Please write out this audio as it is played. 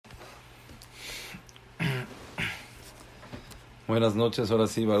Buenas noches, ahora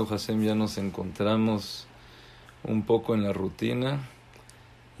sí, Baruch Hashem, ya nos encontramos un poco en la rutina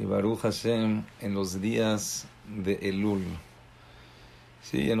y Baruch Hashem en los días de Elul.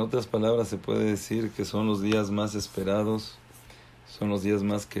 Sí, en otras palabras se puede decir que son los días más esperados, son los días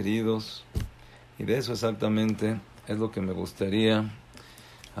más queridos y de eso exactamente es lo que me gustaría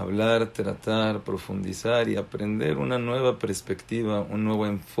hablar, tratar, profundizar y aprender una nueva perspectiva, un nuevo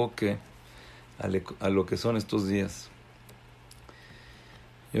enfoque a lo que son estos días.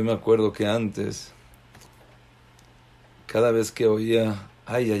 Yo me acuerdo que antes, cada vez que oía,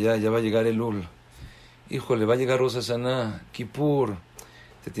 ya va a llegar Elul, híjole, va a llegar Rosh Hashanah, Kippur,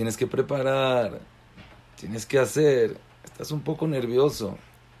 te tienes que preparar, tienes que hacer, estás un poco nervioso.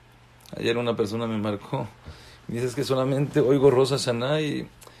 Ayer una persona me marcó, me dice, es que solamente oigo Rosh Hashanah y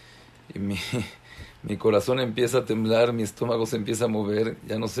mi corazón empieza a temblar, mi estómago se empieza a mover,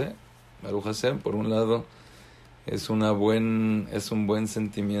 ya no sé. Baruch Hashem, por un lado, es un buen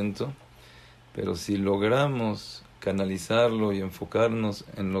sentimiento, pero si logramos canalizarlo y enfocarnos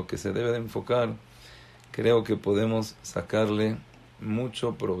en lo que se debe de enfocar, creo que podemos sacarle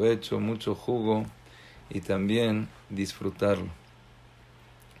mucho provecho, mucho jugo y también disfrutarlo.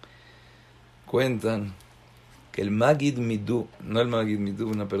 Cuentan que el Magid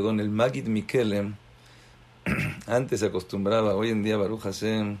Mikelem, antes se acostumbraba, hoy en día Baruch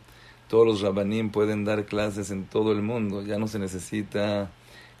Hashem, todos los rabanim pueden dar clases en todo el mundo, ya no se necesita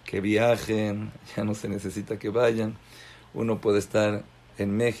que viajen, ya no se necesita que vayan, uno puede estar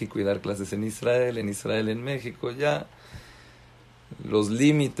en México y dar clases en Israel en México, ya los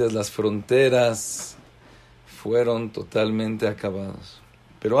límites, las fronteras fueron totalmente acabados.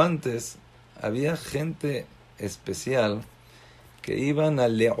 Pero antes había gente especial que iban a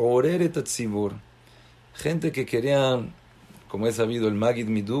leorer et hatzibur, gente que querían, como es sabido, el Magid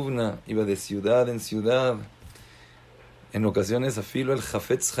Miduvna iba de ciudad en ciudad, en ocasiones afilo el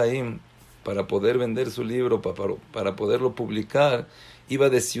Jafetz Haim, para poder vender su libro, para poderlo publicar, iba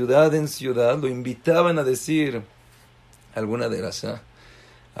de ciudad en ciudad, lo invitaban a decir alguna derashá.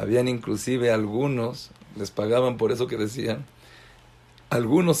 Habían inclusive algunos, les pagaban por eso que decían,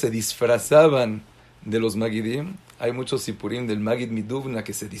 algunos se disfrazaban de los Magidim. Hay muchos sipurim del Magid Miduvna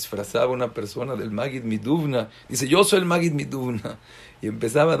que se disfrazaba una persona del Magid Miduvna. Dice, yo soy el Magid Miduvna. Y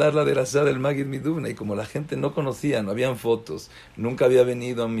empezaba a dar la derashá del Magid Miduvna. Y como la gente no conocía, no habían fotos, nunca había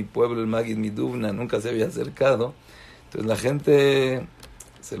venido a mi pueblo el Magid Miduvna, nunca se había acercado, entonces la gente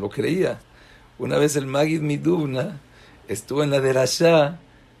se lo creía. Una vez el Magid Miduvna estuvo en la derashá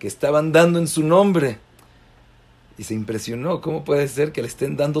que estaban dando en su nombre. Y se impresionó, ¿cómo puede ser que le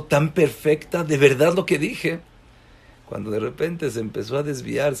estén dando tan perfecta de verdad lo que dije? Cuando de repente se empezó a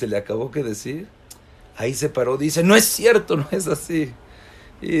desviar, se le acabó que decir, ahí se paró, dice, no es cierto, no es así.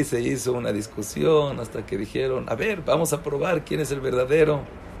 Y se hizo una discusión hasta que dijeron, a ver, vamos a probar quién es el verdadero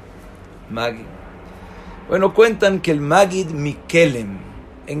Magid. Bueno, cuentan que el Magid Mikelem,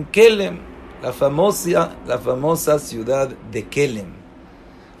 en Kelem, la famosa ciudad de Kelem,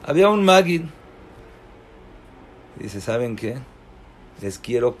 había un Magid. Dice, ¿saben qué? Les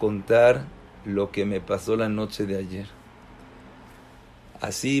quiero contar lo que me pasó la noche de ayer.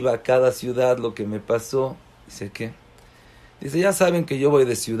 Así iba a cada ciudad lo que me pasó. Dice, ¿qué? Dice, ya saben que yo voy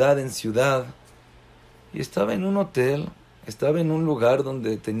de ciudad en ciudad. Y estaba en un hotel, estaba en un lugar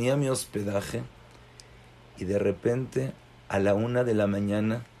donde tenía mi hospedaje. Y de repente, a la 1 de la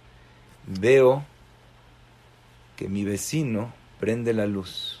mañana, veo que mi vecino prende la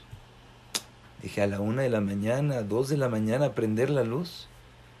luz. Dije, a la 1 de la mañana, 2 de la mañana, prender la luz.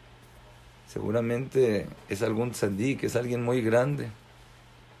 Seguramente es algún tzadik, es alguien muy grande.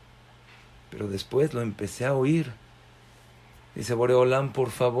 Pero después lo empecé a oír. Dice, Boreolán,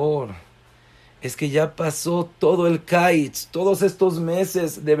 por favor, es que ya pasó todo el Kaitz, todos estos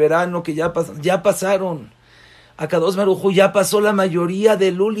meses de verano que ya pasaron. Akadosh Baruj Hu, ya pasó la mayoría de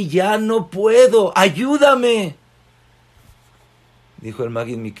Elul y ya no puedo, ayúdame. Dijo el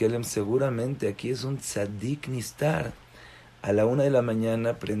Magid Mikelem, seguramente aquí es un tzadik nistar. A la 1 de la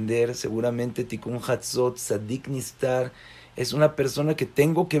mañana prender, seguramente Tikkun Hatzot, tzadik nistar, es una persona que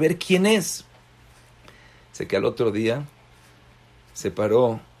tengo que ver quién es. Sé que al otro día se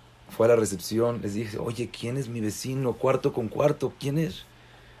paró, fue a la recepción, les dije, oye, ¿quién es mi vecino? Cuarto con cuarto, ¿quién es?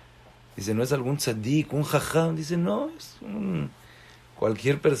 Dice, ¿no es algún tzadik, un jajam? Dice, no, es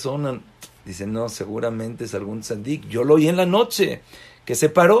cualquier persona. Dice, no, seguramente es algún tzadik. Yo lo oí en la noche, que se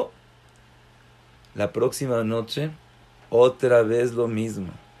paró. La próxima noche, otra vez lo mismo.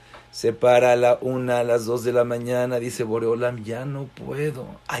 Se para a la 1, a las 2 de la mañana, dice, Boreolam, ya no puedo,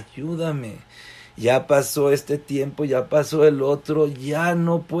 ayúdame. Ya pasó este tiempo, ya pasó el otro, ya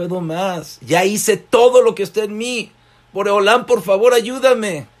no puedo más. Ya hice todo lo que está en mí. Boreolán, por favor,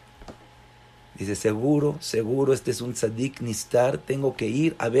 ayúdame. Dice, seguro, este es un tzadik nistar, tengo que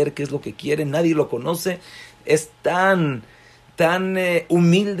ir a ver qué es lo que quiere, nadie lo conoce, es tan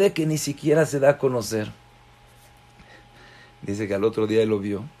humilde que ni siquiera se da a conocer. Dice que al otro día él lo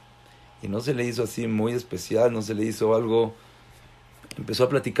vio y no se le hizo así muy especial, no se le hizo algo, empezó a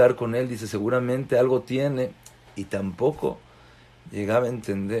platicar con él, dice, seguramente algo tiene, y tampoco llegaba a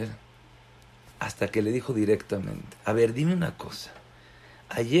entender hasta que le dijo directamente, a ver, dime una cosa,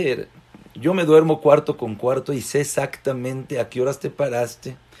 ayer yo me duermo cuarto con cuarto y sé exactamente a qué horas te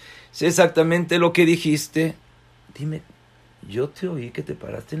paraste, sé exactamente lo que dijiste, dime, yo te oí que te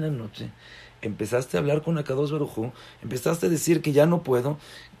paraste en la noche, empezaste a hablar con Akadosh Baruj Hu, empezaste a decir que ya no puedo,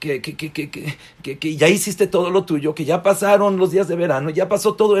 que ya hiciste todo lo tuyo, que ya pasaron los días de verano, ya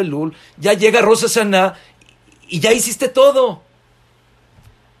pasó todo el Elul, ya llega Rosh Hashanah y ya hiciste todo.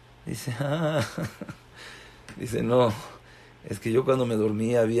 Dice, dice, no, es que yo cuando me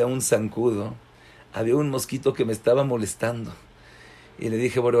dormía había un zancudo, había un mosquito que me estaba molestando. Y le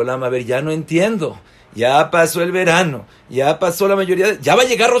dije, Boreolam, a ver, ya no entiendo. Ya pasó el verano, ya pasó la mayoría, ya va a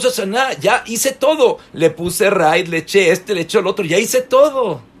llegar Rosh Hashanah, ya hice todo. Le puse raid, le eché le eché el otro, ya hice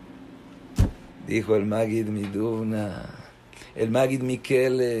todo. Dijo el Magid Miduna, el Magid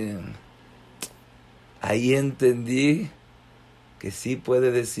Mikele. Ahí entendí que sí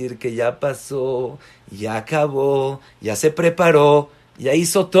puede decir que ya pasó, ya acabó, ya se preparó, ya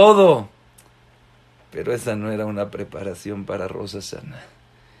hizo todo. Pero esa no era una preparación para Rosh Hashanah.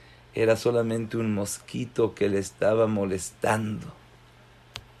 Era solamente un mosquito que le estaba molestando.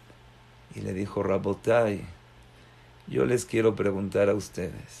 Y le dijo, Rabotai, yo les quiero preguntar a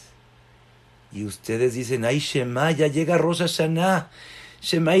ustedes. Y ustedes dicen, ay Shema, ya llega Rosh Hashanah.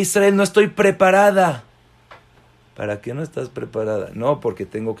 Shema Israel, no estoy preparada. ¿Para qué no estás preparada? No, porque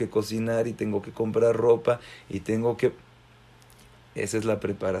tengo que cocinar y tengo que comprar ropa y tengo que... Esa es la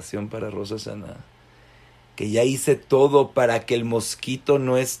preparación para Rosh Hashanah. Que ya hice todo para que el mosquito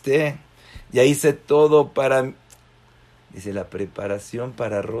no esté. Ya hice todo para... Dice, la preparación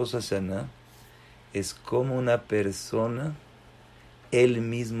para Rosh Hashanah es como una persona, él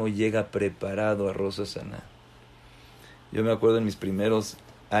mismo llega preparado a Rosh Hashanah. Yo me acuerdo en mis primeros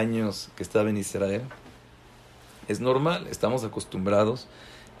años que estaba en Israel, es normal, estamos acostumbrados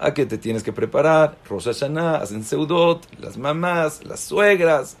a que te tienes que preparar. Rosh Hashanah, hacen seudot, las mamás, las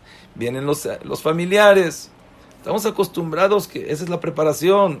suegras, vienen los familiares. Estamos acostumbrados que esa es la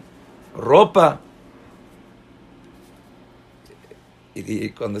preparación. Ropa.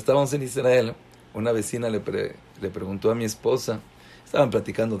 Y cuando estábamos en Israel, una vecina le preguntó a mi esposa, estaban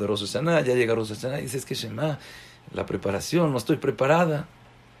platicando de Rosh Hashanah, ya llega Rosh Hashanah, y dice, es que Shema, la preparación, no estoy preparada.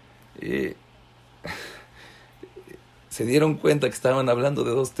 Y se dieron cuenta que estaban hablando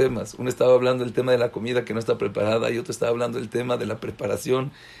de dos temas. Uno estaba hablando del tema de la comida que no está preparada y otro estaba hablando del tema de la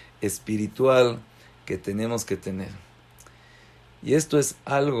preparación espiritual que tenemos que tener. Y esto es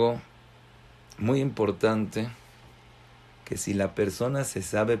algo muy importante, que si la persona se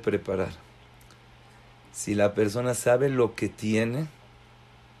sabe preparar, si la persona sabe lo que tiene,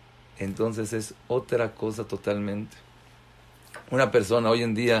 entonces es otra cosa totalmente. Una persona, hoy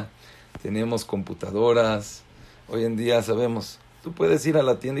en día tenemos computadoras, hoy en día sabemos, tú puedes ir a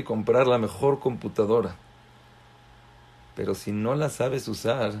la tienda y comprar la mejor computadora, pero si no la sabes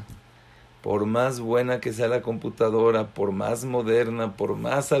usar, por más buena que sea la computadora, por más moderna, por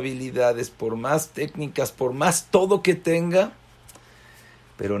más habilidades, por más técnicas, por más todo que tenga,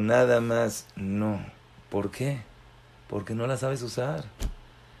 pero nada más no. ¿Por qué? Porque no la sabes usar.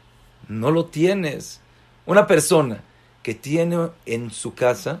 No lo tienes. Una persona que tiene en su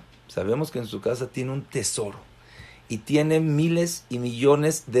casa, sabemos que en su casa tiene un tesoro y tiene miles y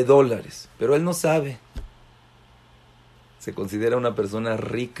millones de dólares, pero él no sabe. ¿Se considera una persona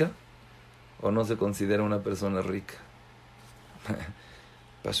rica o no se considera una persona rica?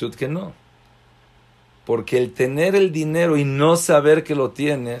 Pashut que no. Porque el tener el dinero y no saber que lo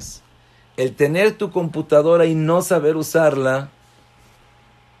tienes, el tener tu computadora y no saber usarla,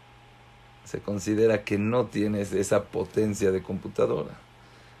 se considera que no tienes esa potencia de computadora.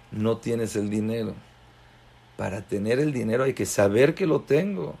 No tienes el dinero. Para tener el dinero hay que saber que lo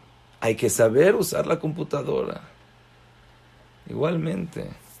tengo. Hay que saber usar la computadora. Igualmente,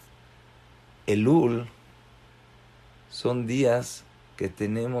 Elul son días que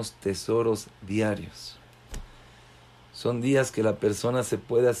tenemos tesoros diarios. Son días que la persona se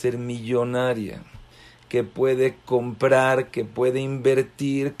puede hacer millonaria, que puede comprar, que puede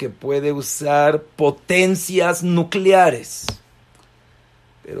invertir, que puede usar potencias nucleares.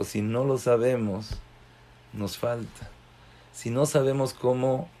 Pero si no lo sabemos, nos falta. Si no sabemos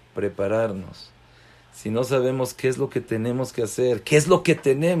cómo prepararnos, si no sabemos qué es lo que tenemos que hacer, qué es lo que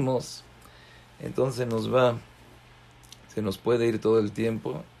tenemos, entonces se nos puede ir todo el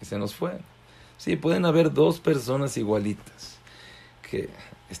tiempo y se nos fue. Sí, pueden haber dos personas igualitas, que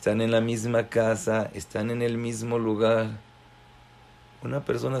están en la misma casa, están en el mismo lugar. Una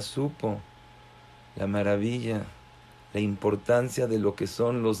persona supo la maravilla, la importancia de lo que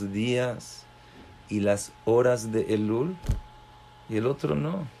son los días y las horas de Elul, y el otro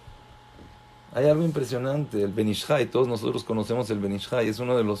no. Hay algo impresionante, el Ben Ish Chai, todos nosotros conocemos el Ben Ish Chai, es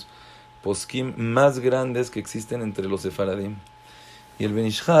uno de los poskim más grandes que existen entre los sefaradim. Y el Ben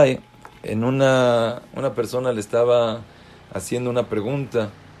Ish Chai, una persona le estaba haciendo una pregunta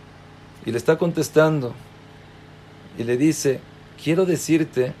y le está contestando y le dice: quiero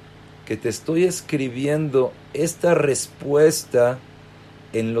decirte que te estoy escribiendo esta respuesta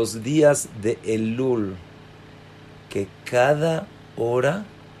en los días de Elul, que cada hora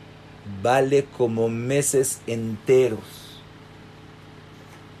vale como meses enteros.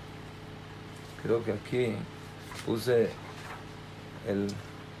 Creo que aquí puse el...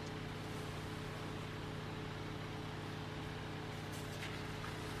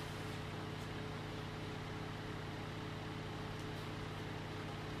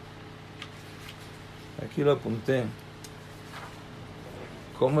 Aquí lo apunté.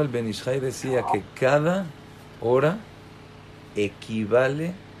 Como el Ben Ish Chai decía que cada hora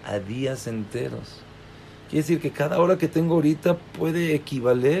equivale a días enteros. Quiere decir que cada hora que tengo ahorita puede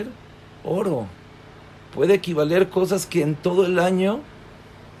equivaler oro. Puede equivaler cosas que en todo el año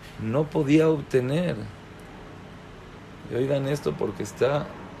no podía obtener. Y oigan esto porque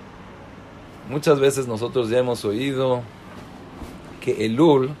muchas veces nosotros ya hemos oído que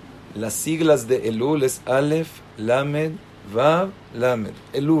Elul, las siglas de Elul es Aleph, Lamed, Vav, Lamed.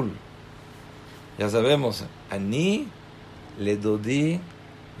 Elul. Ya sabemos, Ani, Ledodi,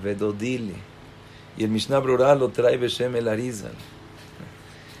 Vedodili. Y el Mishnah Brura lo trae Beshem el Arizal.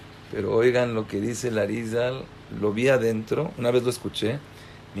 Pero oigan lo que dice el Arizal, lo vi adentro, una vez lo escuché,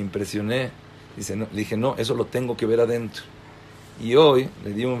 me impresioné. Le dije, no, eso lo tengo que ver adentro. Y hoy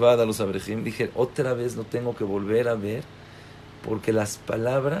le di un vad a los abrejim, dije, otra vez lo tengo que volver a ver, porque las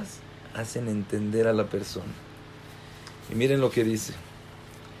palabras hacen entender a la persona. Y miren lo que dice.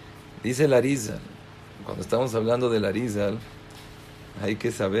 Dice el Arizal, cuando estamos hablando del Arizal, hay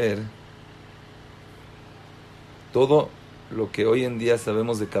que saber todo lo que hoy en día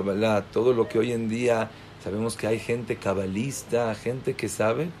sabemos de Kabbalah, todo lo que hoy en día sabemos que hay gente cabalista, gente que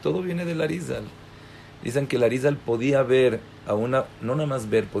sabe, todo viene del Arizal. Dicen que el Arizal podía ver no nada más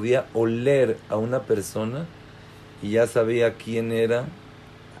ver, podía oler a una persona y ya sabía quién era,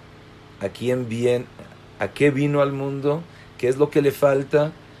 a qué vino al mundo, qué es lo que le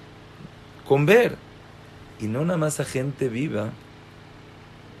falta, con ver. Y no nada más a gente viva.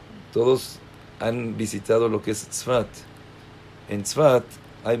 Todos han visitado lo que es Tzfat. En Tzfat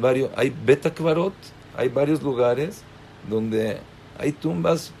hay Betakvarot, hay varios lugares donde hay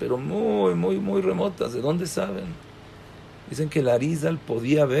tumbas, pero muy, muy, muy remotas. ¿De dónde saben? Dicen que el Arizal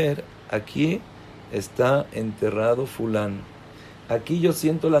podía ver, aquí está enterrado fulano. Aquí yo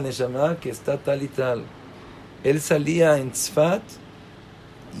siento la Neshama que está tal y tal. Él salía en Tzfat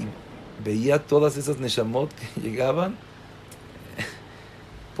y veía todas esas Neshamot que llegaban.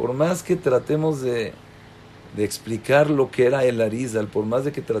 Por más que tratemos de explicar lo que era el Arizal, por más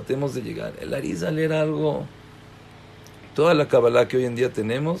de que tratemos de llegar, el Arizal era algo, toda la Kabbalah que hoy en día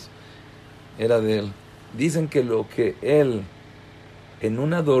tenemos era de él. Dicen que lo que él, en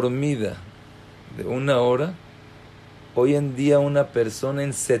una dormida de 1 hora, hoy en día una persona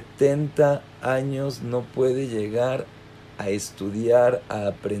en 70 años no puede llegar a estudiar, a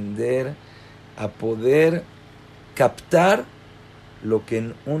aprender, a poder captar lo que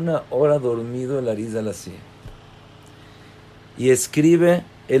en 1 hora dormido el Arizal hacía. Y escribe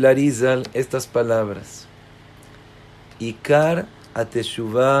el Arizal estas palabras: Ikar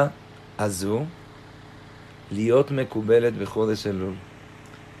ateshuvah azu liot mekubelet bechodesh Elul.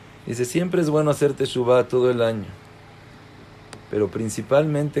 Dice, siempre es bueno hacer teshuvah todo el año, pero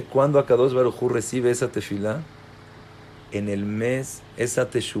principalmente cuando Akadosh Baruj Hu recibe esa tefilá, en el mes, esa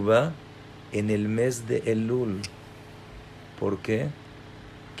teshuvah, en el mes de Elul. ¿Por qué?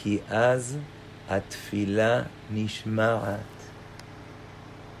 Ki az atfilá nishma'at.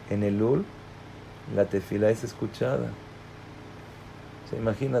 En Elul, la tefilá es escuchada. O sea,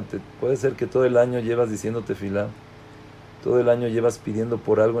 imagínate, puede ser que todo el año llevas diciendo tefilá, todo el año llevas pidiendo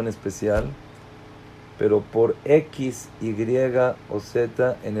por algo en especial, pero por X, Y o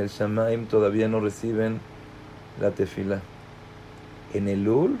Z en el Shamaim todavía no reciben la tefilá. En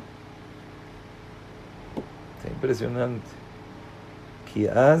Elul, está impresionante. Ki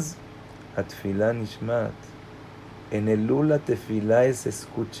az Atfilá nishmat. En Elul la tefilá es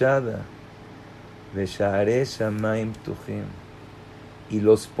escuchada. Veshaarei shamayim ptuchim. Y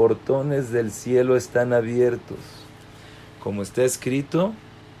los portones del cielo están abiertos. Como está escrito,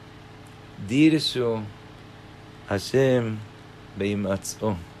 Dirshu Hashem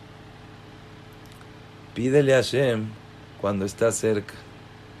beimatzó. Pídele a Hashem cuando está cerca.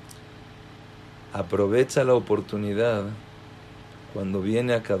 Aprovecha la oportunidad cuando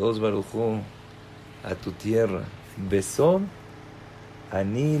viene a Kadosh Baruj Hu, a tu tierra. Besón,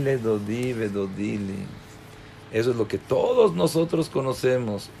 anile dodi vedodili. Eso es lo que todos nosotros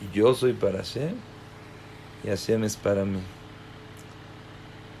conocemos. Yo soy para Hashem y Hashem es para mí.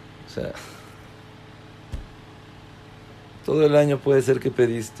 O sea, todo el año puede ser que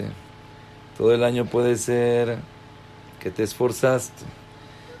pediste. Todo el año puede ser que te esforzaste.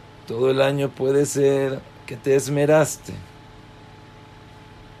 Todo el año puede ser que te esmeraste.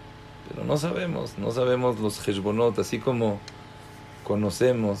 Pero no sabemos los heshbonot, así como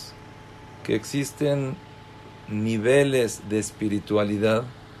conocemos que existen niveles de espiritualidad.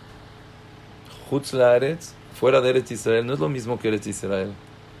 Chutz laaretz, fuera de Eretz Israel, no es lo mismo que Eretz Israel.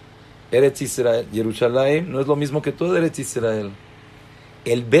 Eretz Israel, Jerusalén, no es lo mismo que todo Eretz Israel.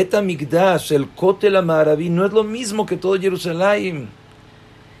 El Bet HaMikdash, el Kotel HaMa'aravi, no es lo mismo que todo Jerusalén.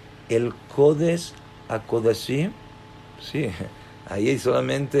 El Kodesh HaKodashim, sí, ahí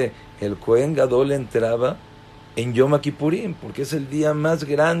solamente el Kohen Gadol entraba en Yom Kippurim, porque es el día más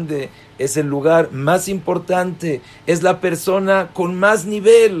grande, es el lugar más importante, es la persona con más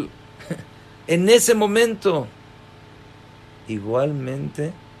nivel en ese momento.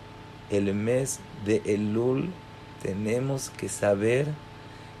 Igualmente, el mes de Elul tenemos que saber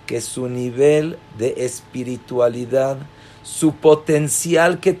que su nivel de espiritualidad, su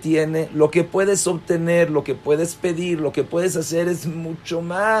potencial que tiene, lo que puedes obtener, lo que puedes pedir, lo que puedes hacer es mucho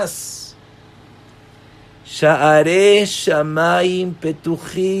más. Sha'arei shamayim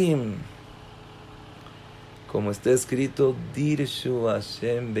petuchim. Como está escrito, Dirshu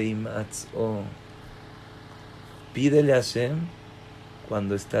Hashem beimatzó. Pídele a Hashem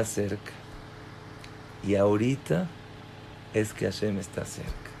cuando está cerca. Y ahorita es que Hashem está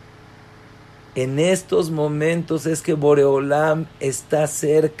cerca. En estos momentos es que Boreolam está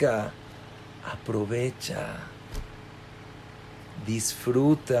cerca. Aprovecha.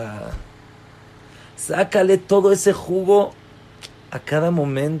 Disfruta. Sácale todo ese jugo a cada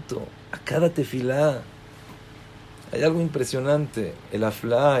momento, a cada tefilá. Hay algo impresionante. El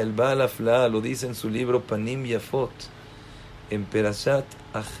Aflá, el Baal Aflá, lo dice en su libro Panim Yafot, en Perashat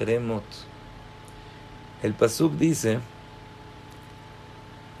Achremot. El Pasuk dice,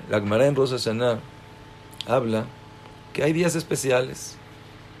 la Gemara en Rosh Hashanah habla que hay días especiales.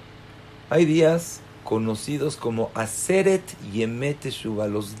 Hay días conocidos como Aseret Yemei Teshuvah.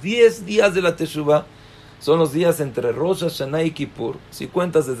 Los 10 días de la Teshuvah son los días entre Rosh Hashanah y Kippur. Si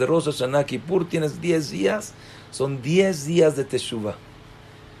cuentas desde Rosh Hashanah a Kippur, tienes 10 días. Son 10 días de Teshuvah.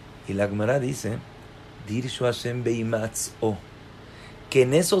 Y la Gemara dice, Dirshu Hashem beimatzó, que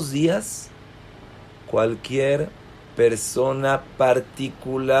en esos días cualquier persona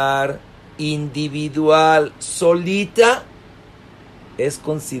particular, individual, solita, es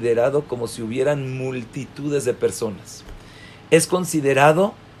considerado como si hubieran multitudes de personas. Es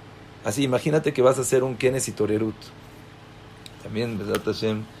considerado, así, imagínate que vas a hacer un Kenes y Torerut. También, Bezat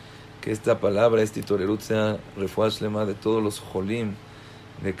Hashem, que esta palabra, este Torerut, sea refuah shlema de todos los jolim,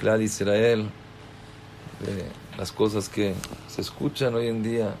 de Klal Israel, de las cosas que se escuchan hoy en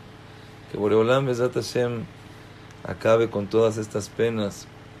día. Que Boreolam, Bezat Hashem, acabe con todas estas penas.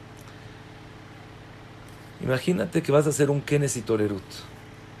 Imagínate que vas a hacer un Kenes y Torerut.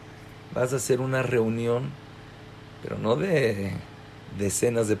 Vas a hacer una reunión, pero no de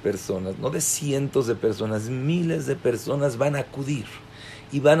decenas de personas, no de cientos de personas, miles de personas van a acudir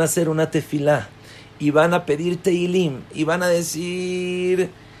y van a hacer una tefilá y van a pedir teilim y van a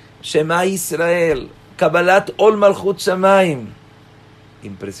decir Shema Israel, Kabbalat Ol Malchut Shamayim.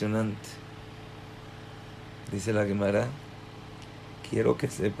 Impresionante. Dice la Gemara, quiero que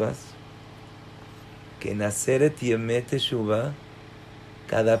sepas que en Aseret Yemei Teshuvah,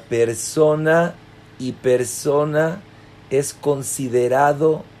 cada persona y persona es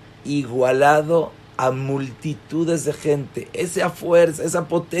considerado igualado a multitudes de gente. Esa fuerza, esa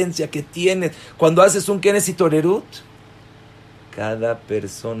potencia que tienes cuando haces un Kenes y Torerut, cada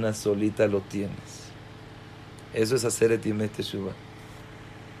persona solita lo tienes. Eso es Aseret Yemei Teshuvah.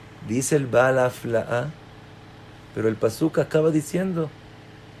 Dice el Baal Aflaa, pero el Pasuk acaba diciendo,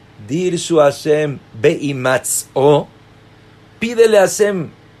 Dirshu Hashem beimatzó, pídele a Hashem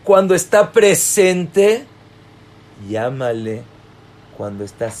cuando está presente, llámale Cuando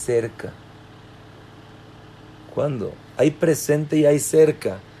está cerca. ¿Cuándo? Hay presente y hay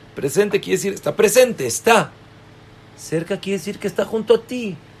cerca. Presente quiere decir, está presente, está. Cerca quiere decir que está junto a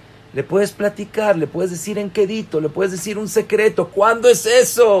ti. Le puedes platicar, le puedes decir en quedito, le puedes decir un secreto. ¿Cuándo es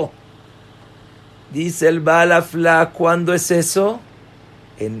eso? Dice el Baal Afla, ¿cuándo es eso?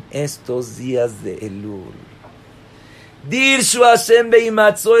 En estos días de Elul. Dirshu Hashem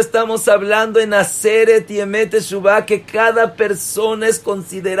Beimatzo, estamos hablando en Aseret y Emet Teshuvah, que cada persona es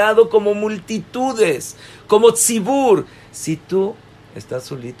considerado como multitudes, como tzibur. Si tú estás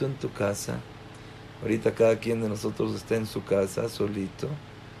solito en tu casa, ahorita cada quien de nosotros está en su casa solito,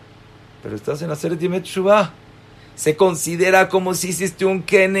 pero estás en Aseret y Emet Teshuvah, se considera como si hiciste un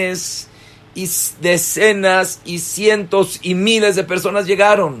kenes y decenas y cientos y miles de personas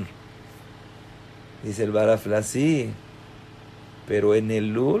llegaron. Dice el Barafla, sí, pero en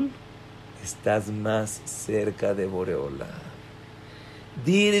Elul estás más cerca de Boreola.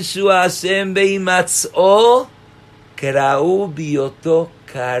 Dirshu Hashem beimatz'o kra'u bioto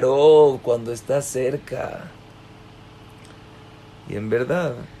karov, cuando estás cerca. Y en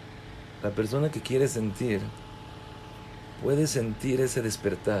verdad, la persona que quiere sentir, puede sentir ese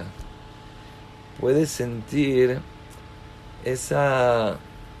despertar. Puede sentir esa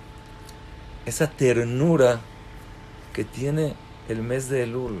ternura que tiene el mes de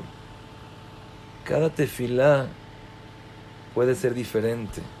Elul. Cada tefilá puede ser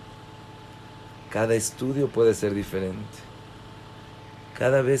diferente. Cada estudio puede ser diferente.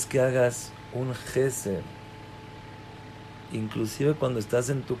 Cada vez que hagas un gesed, inclusive cuando estás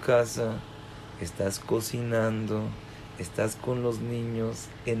en tu casa, estás cocinando, estás con los niños,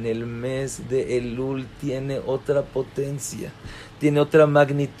 en el mes de Elul tiene otra potencia, tiene otra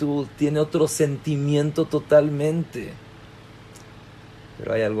magnitud, tiene otro sentimiento totalmente.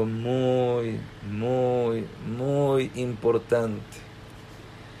 Pero hay algo muy, muy, muy importante.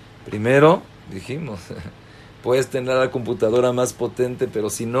 Primero, dijimos, puedes tener la computadora más potente, pero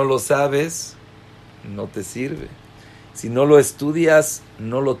si no lo sabes, no te sirve. Si no lo estudias,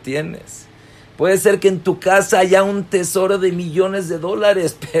 no lo tienes. Puede ser que en tu casa haya un tesoro de millones de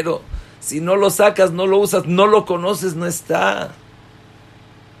dólares, pero si no lo sacas, no lo usas, no lo conoces, no está.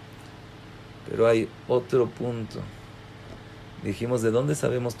 Pero hay otro punto. Dijimos, ¿de dónde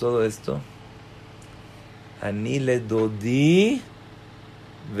sabemos todo esto? Ani le dodi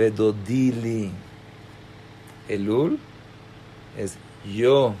vedodili. Elul es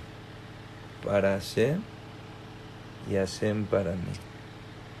yo para Hashem y Hashem para mí.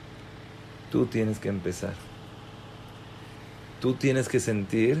 Tú tienes que empezar. Tú tienes que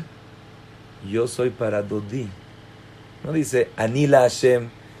sentir, yo soy para Dodi. No dice, Ani la Hashem,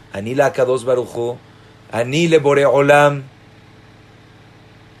 Ani la Akadosh Baruj Hu, Ani le Bore Olam.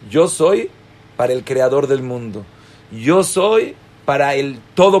 Yo soy para el Creador del mundo. Yo soy para el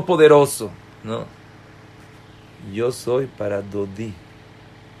Todopoderoso. No. Yo soy para Dodi,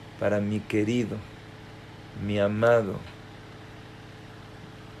 para mi querido, mi amado.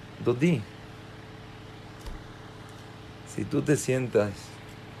 Dodi. Si tú te sientas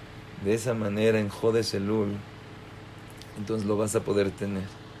de esa manera en Jodesh Elul, entonces lo vas a poder tener.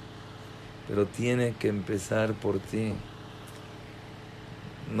 Pero tiene que empezar por ti.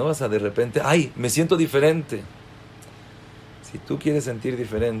 No vas a de repente, ¡ay! Me siento diferente. Si tú quieres sentir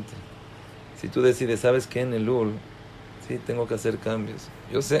diferente, si tú decides, ¿sabes qué? En Elul, sí, tengo que hacer cambios.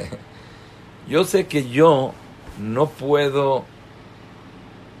 Yo sé que yo no puedo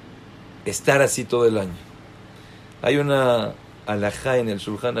estar así todo el año. Hay una alajá en el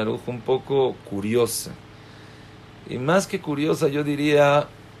Shulchan Aruch un poco curiosa. Y más que curiosa, yo diría,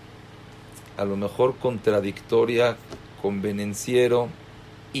 a lo mejor contradictoria, convenenciero,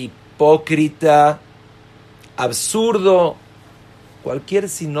 hipócrita, absurdo, cualquier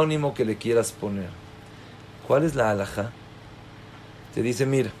sinónimo que le quieras poner. ¿Cuál es la alajá? Te dice,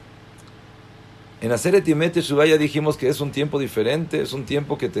 mira, en Aseret y Emet Teshuvah ya dijimos que es un tiempo diferente, es un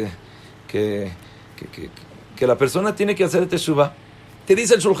tiempo que la persona tiene que hacer Teshuvah. Te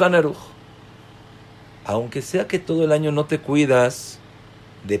dice el Shulchan Aruch, aunque sea que todo el año no te cuidas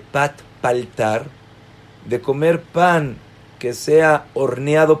de paltar, de comer pan que sea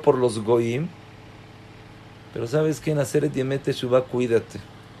horneado por los goyim, pero sabes que en Aseret y Emet Teshuvah cuídate.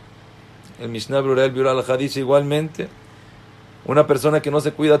 El Mishnah Brura, el Biur al-Hajá dice igualmente, una persona que no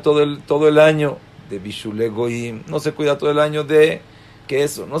se cuida todo el año de bishule goyim, no se cuida todo el año de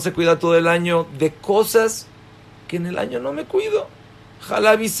queso, no se cuida todo el año de cosas que en el año no me cuido.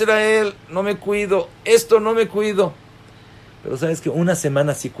 Jalab Israel, no me cuido, esto no me cuido. Pero sabes que una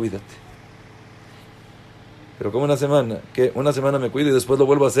semana sí cuídate. Pero ¿cómo una semana? ¿Qué? ¿Una semana me cuido y después lo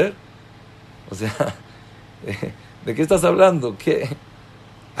vuelvo a hacer? O sea, ¿de qué estás hablando? ¿Qué?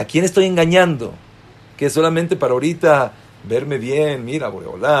 ¿A quién estoy engañando? Que solamente para ahorita verme bien, mira,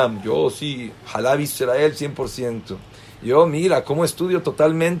 Boreolam, yo sí, Halab Israel 100%. Yo, mira, cómo estudio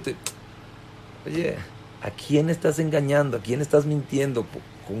totalmente. Oye, ¿a quién estás engañando? ¿A quién estás mintiendo?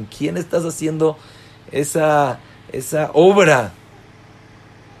 ¿Con quién estás haciendo esa obra?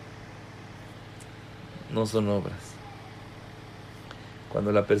 No son obras.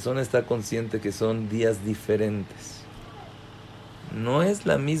 Cuando la persona está consciente que son días diferentes, no es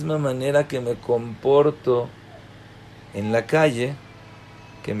la misma manera que me comporto en la calle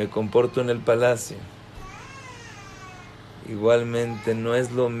que me comporto en el palacio. Igualmente no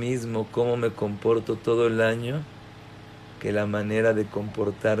es lo mismo cómo me comporto todo el año que la manera de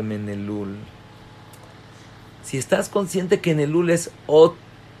comportarme en Elul. Si estás consciente que en Elul es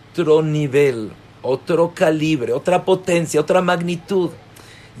otro nivel, otro calibre, otra potencia, otra magnitud,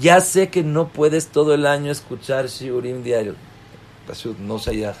 ya sé que no puedes todo el año escuchar shiurim diario, no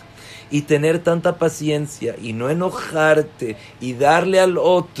shayach, y tener tanta paciencia y no enojarte y darle al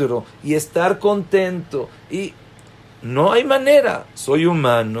otro y estar contento, y no hay manera. Soy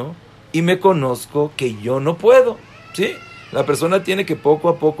humano y me conozco que yo no puedo, ¿sí? La persona tiene que poco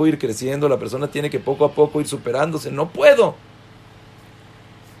a poco ir creciendo, la persona tiene que poco a poco ir superándose. No puedo.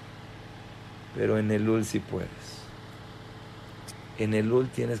 Pero en Elul sí puedes. En Elul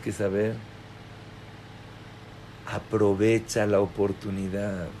tienes que saber, aprovecha la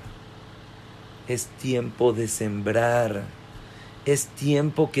oportunidad. Es tiempo de sembrar. Es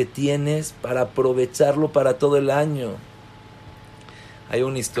tiempo que tienes para aprovecharlo para todo el año. Hay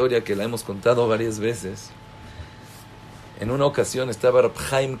una historia que la hemos contado varias veces. En una ocasión estaba Rab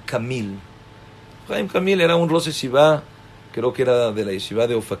Chaim Kamil. Chaim Kamil era un Rosh Yeshiva, creo que era de la Yeshiva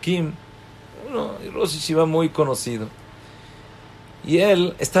de Ofakim, un Rosh Yeshiva muy conocido. Y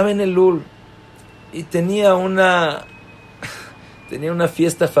él estaba en Elul y tenía una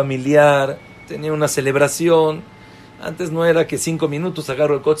fiesta familiar, tenía una celebración. Antes no era que 5 minutos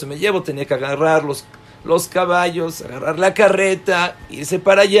agarro el coche, me llevo, tenía que agarrar los caballos, agarrar la carreta, irse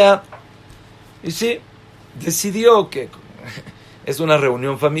para allá. Y sí, decidió que es una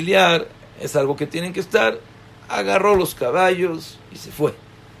reunión familiar, es algo que tienen que estar. Agarró los caballos y se fue.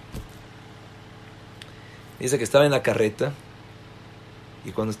 Dice que estaba en la carreta y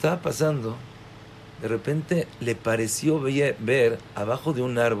cuando estaba pasando, de repente le pareció ver abajo de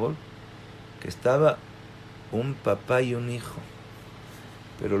un árbol que estaba un papá y un hijo.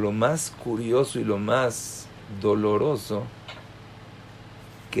 Pero lo más curioso y lo más doloroso,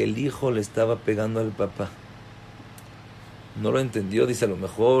 que el hijo le estaba pegando al papá. No lo entendió, dice, a lo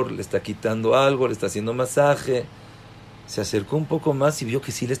mejor le está quitando algo, le está haciendo masaje. Se acercó un poco más y vio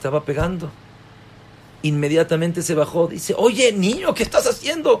que sí le estaba pegando. Inmediatamente se bajó, dice, oye, niño, ¿qué estás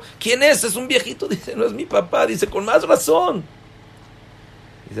haciendo? ¿Quién es? Es un viejito. Dice, no es mi papá. Dice, con más razón.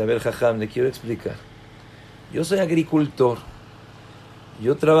 Dice, a ver, jajam, le quiero explicar. Yo soy agricultor.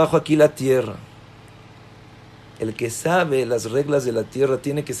 Yo trabajo aquí la tierra. El que sabe las reglas de la tierra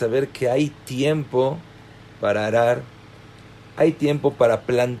tiene que saber que hay tiempo para arar, hay tiempo para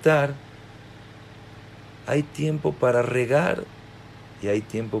plantar, hay tiempo para regar y hay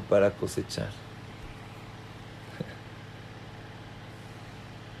tiempo para cosechar.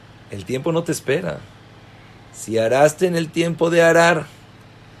 El tiempo no te espera. Si araste en el tiempo de arar,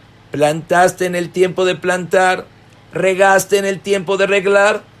 plantaste en el tiempo de plantar, regaste en el tiempo de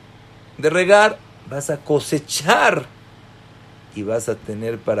regar, vas a cosechar y vas a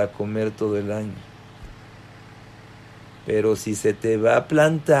tener para comer todo el año. Pero si se te va a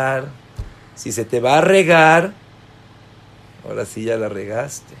plantar, si se te va a regar, ahora sí ya la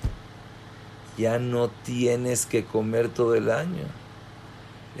regaste. Ya no tienes que comer todo el año.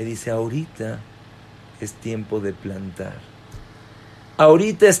 Le dice, ahorita es tiempo de plantar.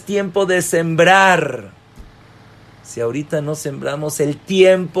 Ahorita es tiempo de sembrar. Si ahorita no sembramos, el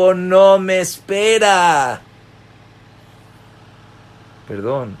tiempo no me espera.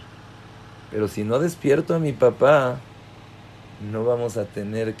 Perdón, pero si no despierto a mi papá, no vamos a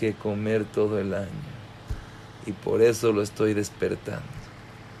tener que comer todo el año. Y por eso lo estoy despertando.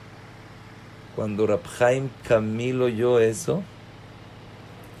 Cuando Rab Chaim Kamil oyó eso,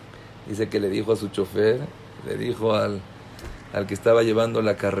 dice que le dijo a su chofer, le dijo al que estaba llevando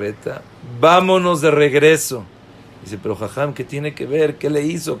la carreta, vámonos de regreso. Dice, pero jajam, ¿qué tiene que ver? ¿Qué le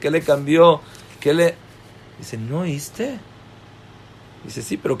hizo? ¿Qué le cambió? Dice, ¿no oíste? Dice,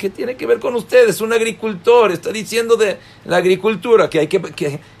 sí, pero ¿qué tiene que ver con usted? Es un agricultor, está diciendo de la agricultura que hay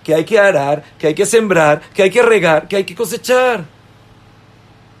que arar, que hay que sembrar, que hay que regar, que hay que cosechar.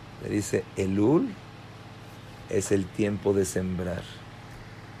 Le dice, Elul es el tiempo de sembrar.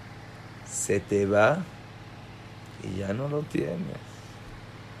 Se te va y ya no lo tienes.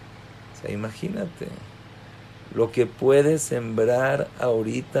 O sea, imagínate, lo que puedes sembrar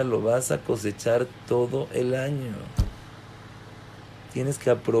ahorita lo vas a cosechar todo el año. Tienes que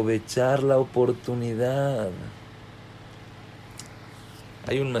aprovechar la oportunidad.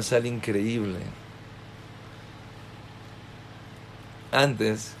 Hay un masal increíble.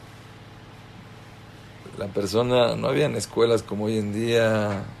 Antes, la persona, no habían escuelas como hoy en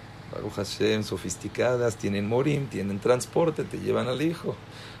día, Baruch Hashem, sofisticadas, tienen morim, tienen transporte, te llevan al hijo.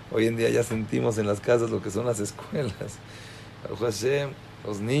 Hoy en día ya sentimos en las casas lo que son las escuelas. Baruch Hashem,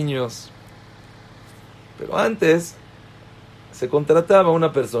 los niños. Pero antes se contrataba a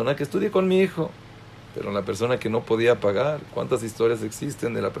una persona que estudie con mi hijo. Pero la persona que no podía pagar, ¿cuántas historias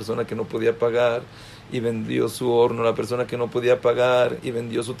existen de la persona que no podía pagar y vendió su horno? La persona que no podía pagar y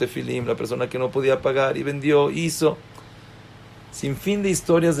vendió su tefilim, la persona que no podía pagar y vendió, hizo. Sin fin de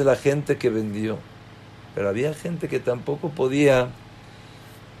historias de la gente que vendió. Pero había gente que tampoco podía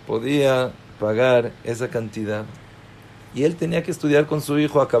pagar esa cantidad. Y él tenía que estudiar con su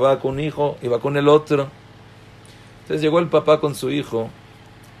hijo, acababa con un hijo, iba con el otro. Entonces llegó el papá con su hijo,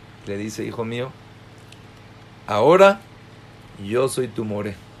 le dice, hijo mío, ahora yo soy tu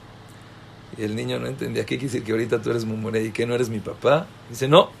moré. Y el niño no entendía qué quiere decir que ahorita tú eres mi moré y que no eres mi papá. Dice,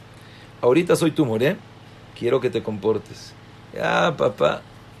 no, ahorita soy tu moré, quiero que te comportes. Ya, papá,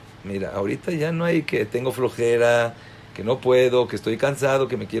 mira, ahorita ya no hay que tengo flojera, que no puedo, que estoy cansado,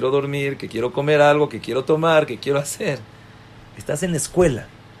 que me quiero dormir, que quiero comer algo, que quiero tomar, que quiero hacer. Estás en la escuela,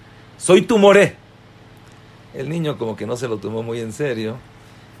 soy tu moré. El niño como que no se lo tomó muy en serio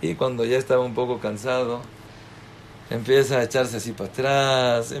y cuando ya estaba un poco cansado, empieza a echarse así para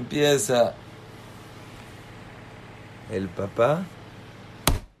atrás, empieza el papá.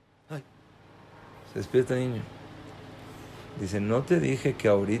 Ay, se despierta el niño. Dice, ¿no te dije que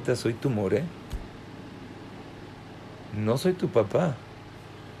ahorita soy tu moré? No soy tu papá.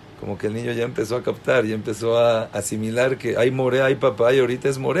 Como que el niño ya empezó a captar, ya empezó a asimilar que hay moré, hay papá y ahorita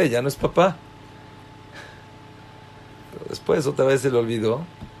es moré, ya no es papá. Pero después otra vez se le olvidó.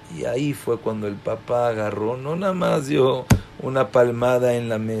 Y ahí fue cuando el papá agarró, no nada más dio una palmada en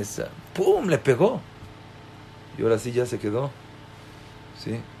la mesa, ¡pum!, le pegó. Y ahora sí ya se quedó.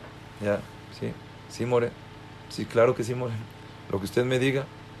 Sí, ya, sí, sí, more. Sí, claro que sí, more. Lo que usted me diga,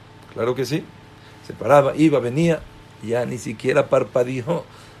 claro que sí. Se paraba, iba, venía, ya ni siquiera parpadeó.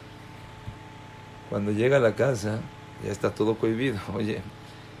 Cuando llega a la casa, ya está todo cohibido. Oye,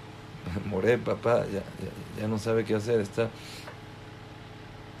 more, papá, ya no sabe qué hacer, está...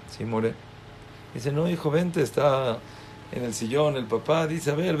 Sí, more. Dice, no, hijo, vente, está en el sillón el papá.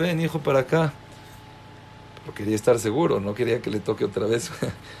 Dice, a ver, ven, hijo, para acá. Pero quería estar seguro, no quería que le toque otra vez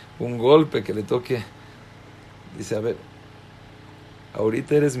un golpe, que le toque. Dice, a ver,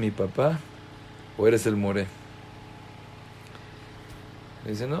 ¿ahorita eres mi papá o eres el more?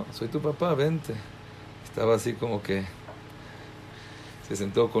 Le dice, no, soy tu papá, vente. Estaba así como que se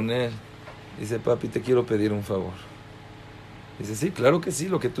sentó con él. Dice, papi, te quiero pedir un favor. Dice, sí, claro que sí,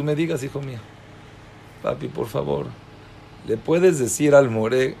 lo que tú me digas, hijo mío. Papi, por favor, ¿le puedes decir al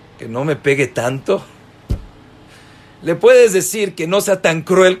more que no me pegue tanto? ¿Le puedes decir que no sea tan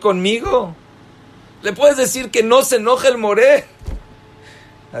cruel conmigo? ¿Le puedes decir que no se enoje el more?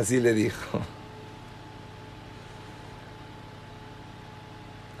 Así le dijo.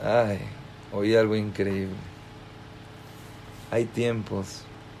 Ay, oí algo increíble. Hay tiempos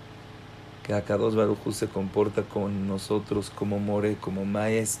que Akadosh Baruj Hu se comporta con nosotros como more, como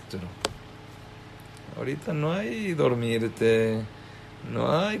maestro. Ahorita no hay dormirte,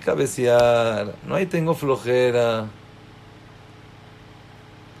 no hay cabecear, no hay tengo flojera.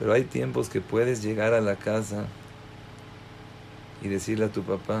 Pero hay tiempos que puedes llegar a la casa y decirle a tu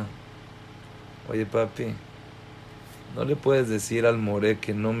papá, oye papi, ¿no le puedes decir al more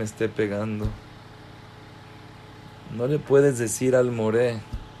que no me esté pegando? ¿No le puedes decir al more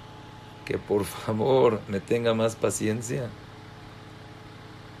que por favor me tenga más paciencia?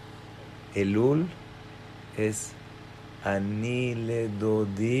 Elul es Ani le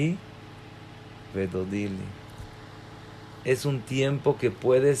dodi vedodili. Es un tiempo que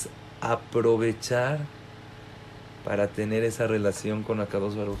puedes aprovechar para tener esa relación con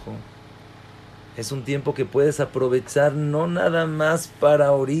Akadosh Baruj Hu. Es un tiempo que puedes aprovechar no nada más para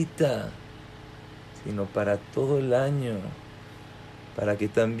ahorita, sino para todo el año. Para que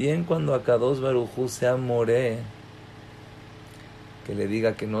también cuando Akadosh Baruj Hu sea moré, que le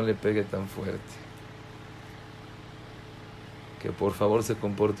diga que no le pegue tan fuerte. Que por favor se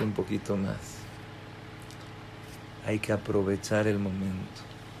comporte un poquito más. Hay que aprovechar el momento.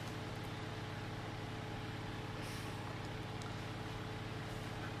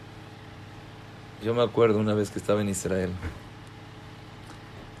 Yo me acuerdo una vez que estaba en Israel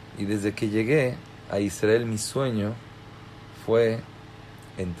Y desde que llegué a Israel, mi sueño fue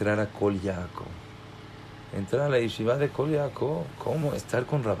entrar a Kol Yaakov. Entrar a la yeshiva de Kol Yaakov. ¿Cómo? Estar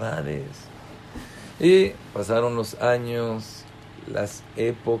con rabades. Y pasaron los años, las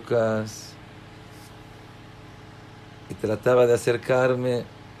épocas, y trataba de acercarme,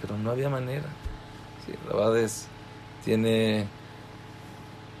 pero no había manera. Sí, rabades tiene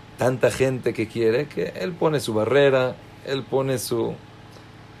tanta gente que quiere que él pone su barrera, él pone su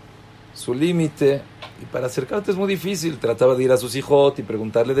límite, y para acercarte es muy difícil. Trataba de ir a sus hijos y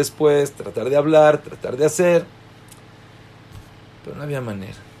preguntarle después, tratar de hablar, tratar de hacer, pero no había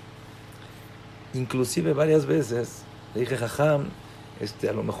manera. Inclusive varias veces le dije, Jajam,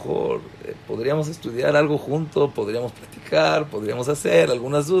 a lo mejor podríamos estudiar algo juntos, podríamos platicar, podríamos hacer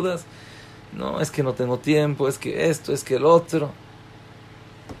algunas dudas. No, es que no tengo tiempo, es que esto, es que el otro.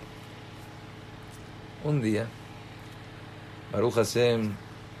 Un día, Baruch Hashem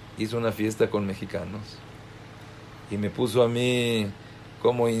hizo una fiesta con mexicanos y me puso a mí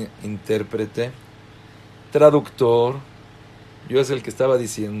como intérprete, traductor. Yo es el que estaba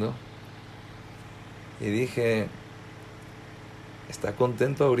diciendo. Y dije, está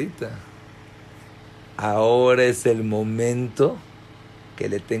contento ahorita. Ahora es el momento que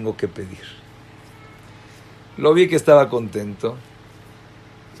le tengo que pedir. Lo vi que estaba contento.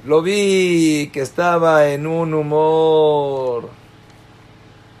 Lo vi que estaba en un humor.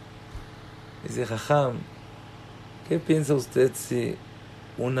 Dice, Jajam, ¿qué piensa usted si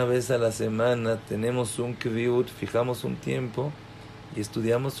una vez a la semana tenemos un kviut, fijamos un tiempo y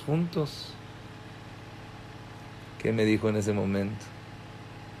estudiamos juntos? ¿Qué me dijo en ese momento?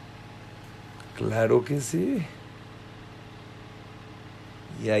 Claro que sí.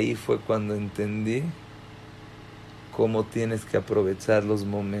 Y ahí fue cuando entendí cómo tienes que aprovechar los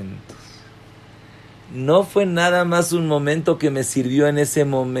momentos. No fue nada más un momento que me sirvió en ese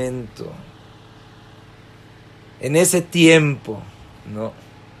momento, en ese tiempo. No.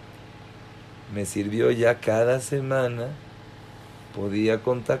 Me sirvió ya cada semana, podía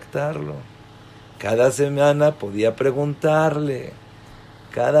contactarlo. Cada semana podía preguntarle.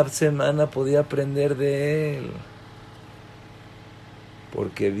 Cada semana podía aprender de él.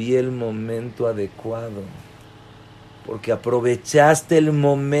 Porque vi el momento adecuado. Porque aprovechaste el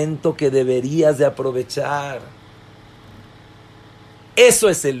momento que deberías de aprovechar. Eso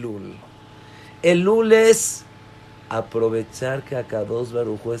es Elul. Elul es aprovechar que Akadosh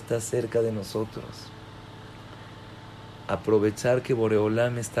Baruj Hu está cerca de nosotros. Aprovechar que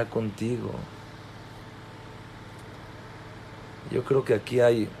Boreolam está contigo. Yo creo que aquí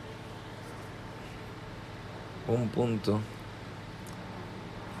hay un punto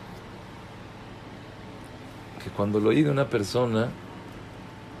que cuando lo oí de una persona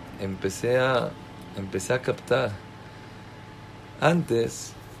empecé a captar.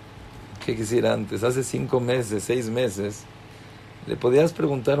 Antes, ¿qué quisiera antes? Hace 5 meses, 6 meses, le podías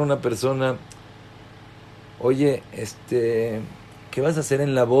preguntar a una persona, oye, ¿qué vas a hacer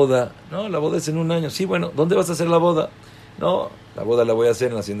en la boda? No, la boda es en un año. Sí, bueno, ¿dónde vas a hacer la boda? No, la boda la voy a hacer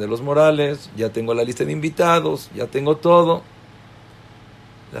en la Hacienda de los Morales, ya tengo la lista de invitados, ya tengo todo.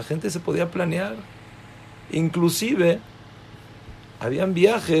 La gente se podía planear. Inclusive, habían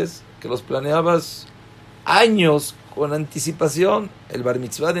viajes que los planeabas años con anticipación. El bar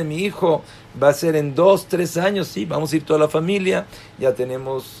mitzvah de mi hijo va a ser en 2, 3 años. Sí, vamos a ir toda la familia, ya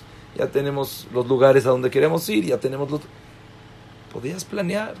tenemos los lugares a donde queremos ir, ya tenemos los... Podías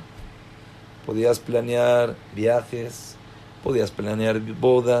planear viajes, podías planear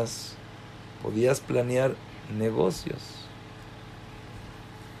bodas, podías planear negocios.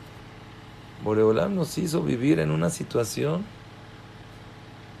 Boreolam nos hizo vivir en una situación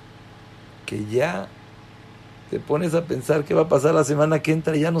que ya te pones a pensar qué va a pasar la semana que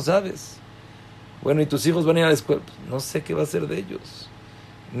entra y ya no sabes. Bueno, ¿y tus hijos van a ir a la escuela? Pues no sé qué va a ser de ellos.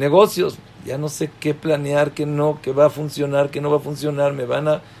 Negocios, ya no sé qué planear, qué no, qué va a funcionar, qué no va a funcionar. Me van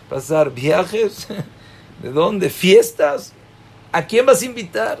a pasar viajes. ¿De dónde? ¿Fiestas? ¿A quién vas a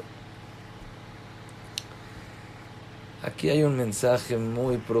invitar? Aquí hay un mensaje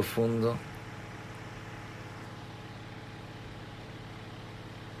muy profundo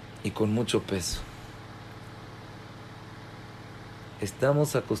y con mucho peso.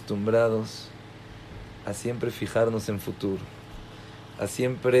 Estamos acostumbrados a siempre fijarnos en futuro, a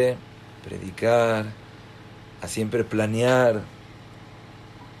siempre predicar, a siempre planear.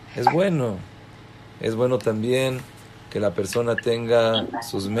 Es bueno también que la persona tenga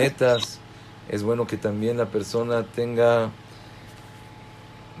sus metas, es bueno que también la persona tenga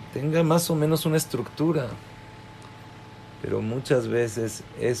más o menos una estructura, pero muchas veces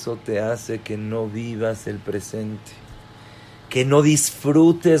eso te hace que no vivas el presente. que no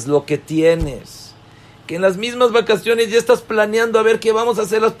disfrutes lo que tienes, que en las mismas vacaciones ya estás planeando a ver qué vamos a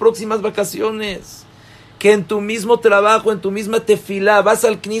hacer las próximas vacaciones, que en tu mismo trabajo, en tu misma tefilá, vas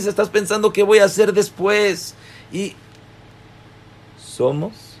al knis, estás pensando qué voy a hacer después. Y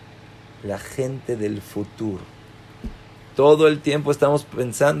somos la gente del futuro. Todo el tiempo estamos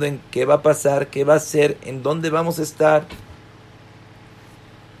pensando en qué va a pasar, qué va a ser, en dónde vamos a estar.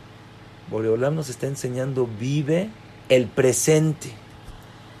 Boreolam nos está enseñando, vive el presente,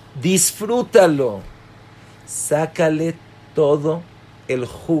 disfrútalo, sácale todo el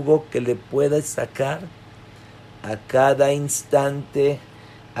jugo que le puedas sacar a cada instante,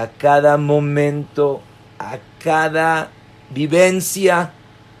 a cada momento, a cada vivencia,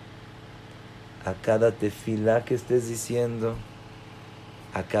 a cada tefilá que estés diciendo,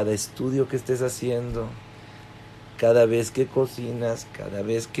 a cada estudio que estés haciendo, cada vez que cocinas, cada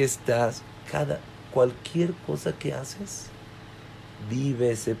vez que estás, cualquier cosa que haces,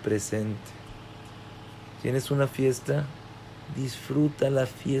 vive ese presente. Tienes una fiesta, disfruta la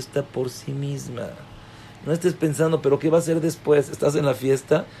fiesta por sí misma. No estés pensando, pero ¿qué va a ser después? Estás en la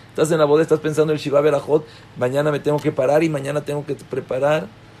fiesta, estás en la boda, estás pensando en el Shiva Berajot, mañana me tengo que parar y mañana tengo que preparar.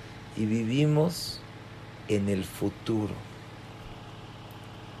 Y vivimos en el futuro.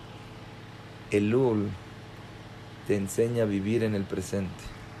 Elul te enseña a vivir en el presente.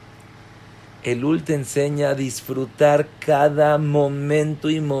 Elul te enseña a disfrutar cada momento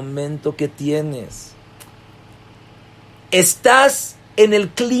y momento que tienes. Estás en el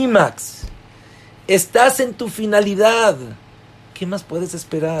clímax. Estás en tu finalidad. ¿Qué más puedes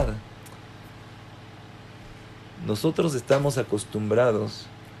esperar? Nosotros estamos acostumbrados.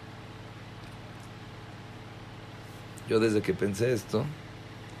 Yo desde que pensé esto,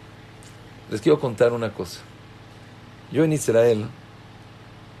 les quiero contar una cosa. Yo en Israel,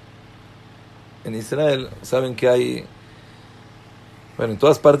 saben que hay, en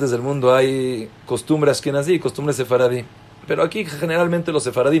todas partes del mundo hay costumbres ashkenazí y costumbres sefaradí. Pero aquí generalmente los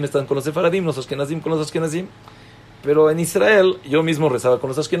sefaradim están con los sefaradim, los ashkenazim con los ashkenazim. Pero en Israel yo mismo rezaba con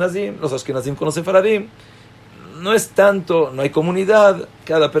los ashkenazim con los sefaradim. No es tanto, no hay comunidad,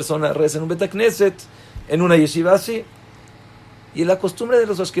 cada persona reza en un betakneset, en una yeshiva así. Y la costumbre de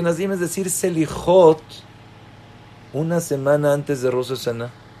los ashkenazim es decir selichot una semana antes de Rosh Hashanah.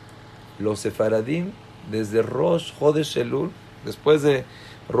 Los sefaradim, desde Rosh Chodesh Elul, después de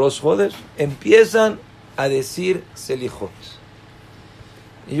Rosh Chodesh, empiezan a decir selichot.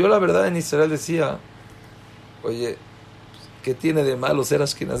 Y yo la verdad en Israel decía, oye, ¿qué tiene de malo ser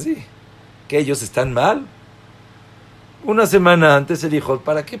ashkenazí? ¿Que ellos están mal? Una semana antes selichot,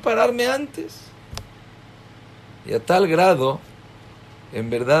 ¿para qué pararme antes? Y a tal grado, en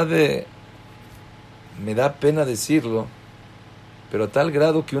verdad me da pena decirlo, pero a tal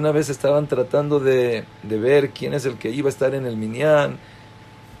grado que una vez estaban tratando de ver quién es el que iba a estar en el minyan.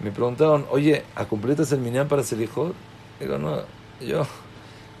 Me preguntaron, oye, ¿completas el minyan para selichot? Digo, no,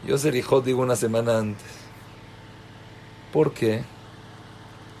 yo selichot digo una semana antes. ¿Por qué?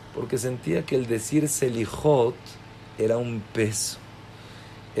 Porque sentía que el decir selichot era un peso,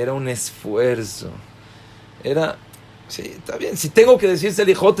 era un esfuerzo, sí, está bien, si tengo que decir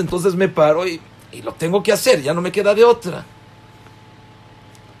selichot, entonces me paro y lo tengo que hacer, ya no me queda de otra.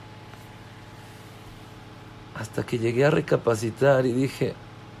 Hasta que llegué a recapacitar y dije,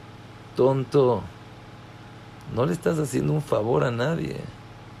 tonto, no le estás haciendo un favor a nadie.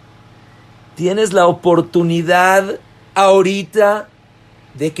 Tienes la oportunidad ahorita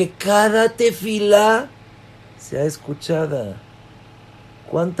de que cada tefilá sea escuchada.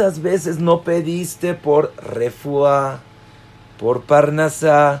 ¿Cuántas veces no pediste por refuá, por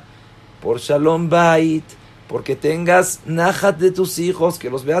parnasá, por shalom bait, porque tengas najat de tus hijos, que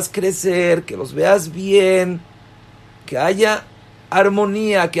los veas crecer, que los veas bien, que haya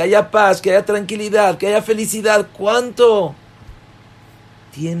armonía, que haya paz, que haya tranquilidad, que haya felicidad? ¿Cuánto?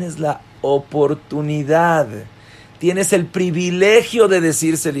 Tienes la oportunidad, tienes el privilegio de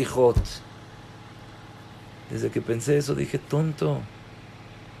decir selichot. Desde que pensé eso dije, tonto,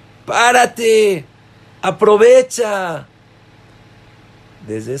 párate, aprovecha.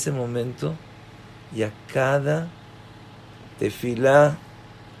 Desde ese momento, y a cada tefilá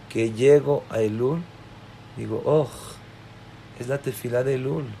que llego a Elul, digo, es la tefilá de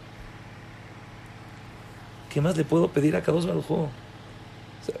Elul. ¿Qué más le puedo pedir a Kadosh Baruj Hu? O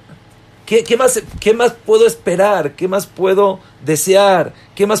sea, ¿qué más puedo esperar? ¿Qué más puedo desear?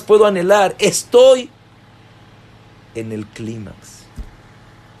 ¿Qué más puedo anhelar? Estoy en el clímax.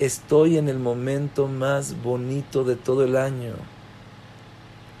 Estoy en el momento más bonito de todo el año.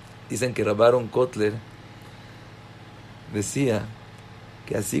 Dicen que Rabbi Aaron Kotler decía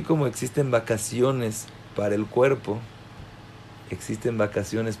que así como existen vacaciones para el cuerpo, existen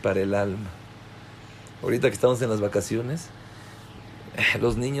vacaciones para el alma. Ahorita que estamos en las vacaciones,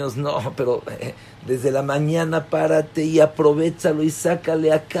 los niños no, pero desde la mañana párate y aprovéchalo y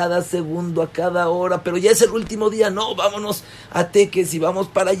sácale a cada segundo, a cada hora, pero ya es el último día, no, vámonos a Teques y vamos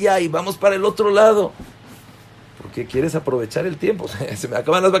para allá y vamos para el otro lado. Porque quieres aprovechar el tiempo, se me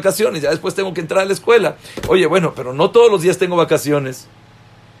acaban las vacaciones, ya después tengo que entrar a la escuela. Oye, bueno, pero no todos los días tengo vacaciones.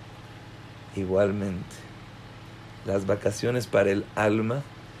 Igualmente, las vacaciones para el alma,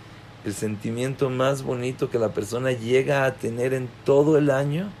 el sentimiento más bonito que la persona llega a tener en todo el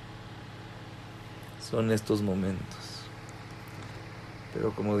año, son estos momentos.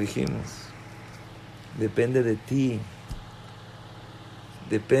 Pero como dijimos, depende de ti.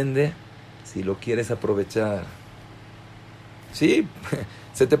 Depende si lo quieres aprovechar. Sí,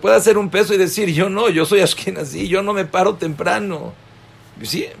 se te puede hacer un peso y decir, yo no, yo soy ashkenazí, yo no me paro temprano.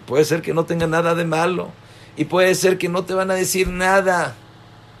 Sí, puede ser que no tenga nada de malo. Y puede ser que no te van a decir nada.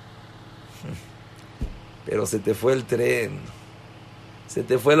 Pero se te fue el tren. Se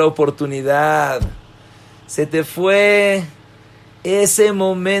te fue la oportunidad. Se te fue ese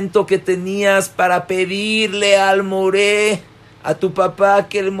momento que tenías para pedirle al moré, a tu papá,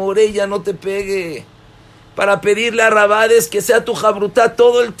 que el moré ya no te pegue. Para pedirle a Rabades que sea tu jabrutá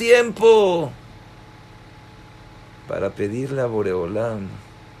todo el tiempo. Para pedirle a Boreolam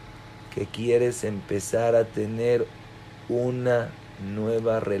que quieres empezar a tener una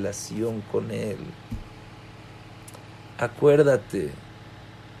nueva relación con él. Acuérdate,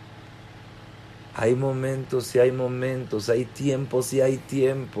 hay momentos y hay momentos, hay tiempos y hay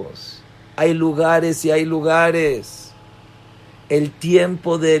tiempos, hay lugares y hay lugares. El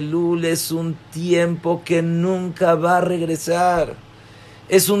tiempo de Elul es un tiempo que nunca va a regresar.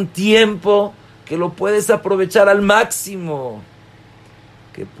 Es un tiempo que lo puedes aprovechar al máximo,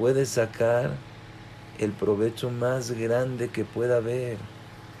 que puedes sacar el provecho más grande que pueda haber.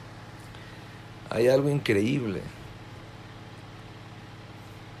 Hay algo increíble.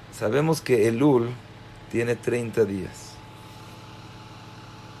 Sabemos que Elul tiene 30 días.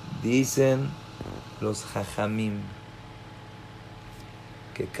 Dicen los Jajamim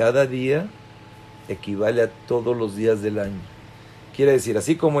que cada día equivale a todos los días del año. Quiere decir,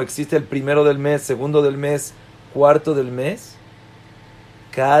 así como existe el primero del mes, segundo del mes, cuarto del mes,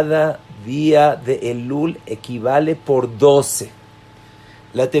 cada día de Elul equivale por 12.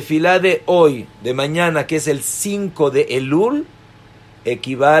 La tefilá de hoy, de mañana, que es el 5 de Elul,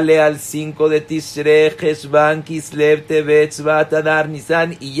 equivale al 5 de Tishrei, Cheshvan, Kislev, Tevet, Shvat, Adar,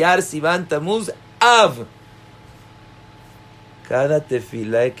 Nisan, Iyar, Sivan, Tamuz, Av. Cada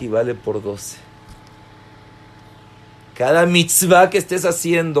tefilá equivale por 12. Cada mitzvah que estés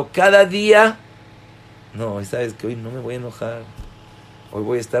haciendo, cada día, no, sabes que hoy no me voy a enojar, hoy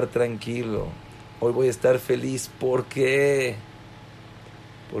voy a estar tranquilo, hoy voy a estar feliz. ¿Por qué?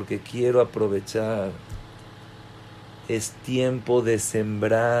 Porque quiero aprovechar. Es tiempo de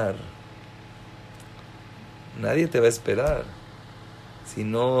sembrar. Nadie te va a esperar. Si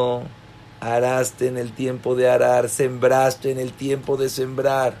no araste en el tiempo de arar, sembraste en el tiempo de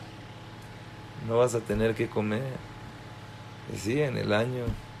sembrar, no vas a tener que comer. Y sí, en el año.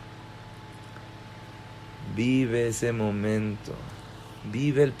 Vive ese momento.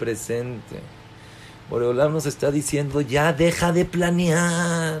 Vive el presente. Boreolam nos está diciendo, ya deja de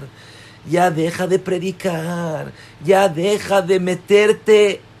planear. Ya deja de predicar, ya deja de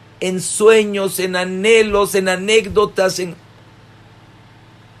meterte en sueños, en anhelos, en anécdotas, en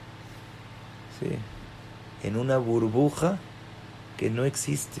una burbuja que no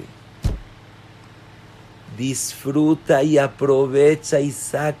existe. Disfruta y aprovecha y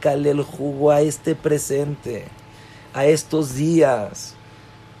sácale el jugo a este presente, a estos días.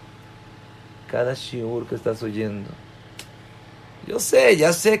 Cada shiur que estás oyendo. Ya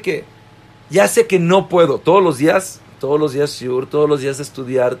sé que no puedo todos los días shiur, todos los días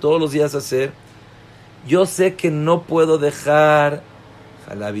estudiar, todos los días hacer. Yo sé que no puedo dejar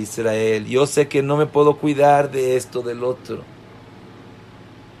Jalab Israel. Yo sé que no me puedo cuidar de esto, del otro.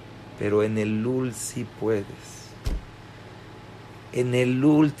 Pero en el Elul sí puedes. En el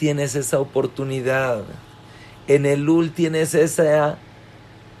Elul tienes esa oportunidad. En el Elul tienes ese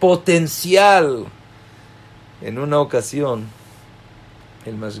potencial. En una ocasión,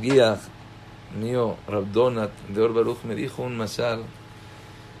 el Mashgiach mío, Rav Donat de Or Baruch, me dijo un mashal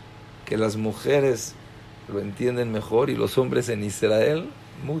que las mujeres lo entienden mejor y los hombres en Israel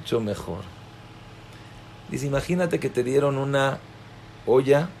mucho mejor. Dice, imagínate que te dieron una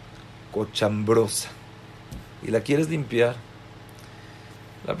olla cochambrosa y la quieres limpiar.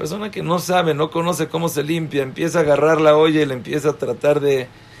 La persona que no sabe, no conoce cómo se limpia, empieza a agarrar la olla y la empieza a tratar de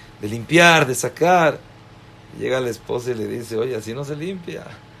limpiar, de sacar. Llega la esposa y le dice, oye, así no se limpia.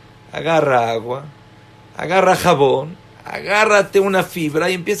 Agarra agua, agarra jabón, agárrate una fibra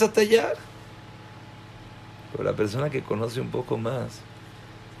y empieza a tallar. Pero la persona que conoce un poco más,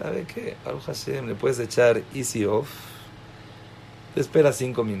 ¿sabe qué? Baruch Hashem, le puedes echar easy off, te esperas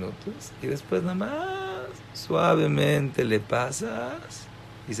 5 minutos y después nada más suavemente le pasas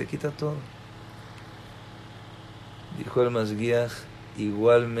y se quita todo. Dijo el Mashgiach,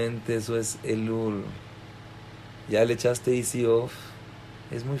 igualmente eso es Elul. Ya le echaste easy off,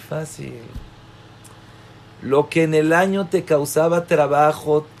 es muy fácil. Lo que en el año te causaba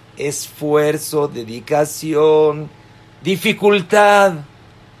trabajo, esfuerzo, dedicación, dificultad,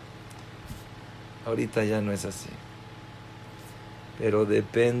 ahorita ya no es así. Pero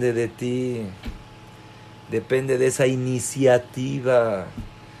depende de ti, depende de esa iniciativa,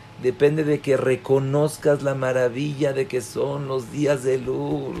 depende de que reconozcas la maravilla de que son los días de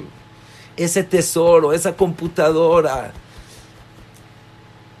Elul. Ese tesoro, esa computadora,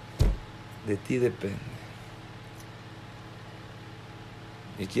 de ti depende.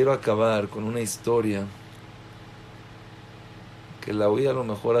 Y quiero acabar con una historia que la oí a lo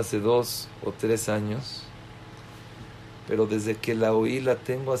mejor hace 2 o 3 años, pero desde que la oí la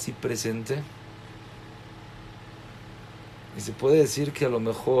tengo así presente. Y se puede decir que a lo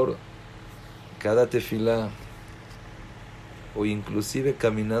mejor cada tefilá o inclusive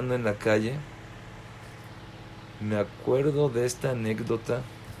caminando en la calle, me acuerdo de esta anécdota,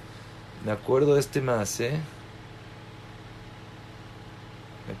 me acuerdo de este maasé,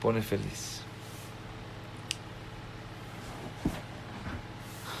 me pone feliz.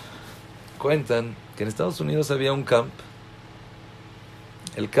 Cuentan que en Estados Unidos había un camp.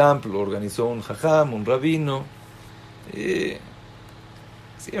 El camp lo organizó un jajam, un rabino. Y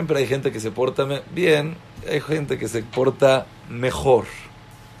siempre hay gente que se porta bien, hay gente que se porta mejor.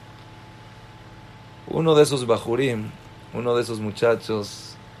 Uno de esos bajurim, uno de esos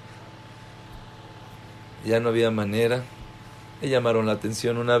muchachos, ya no había manera. Le llamaron la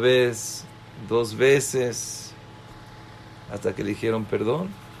atención 1 vez, 2 veces, hasta que le dijeron perdón,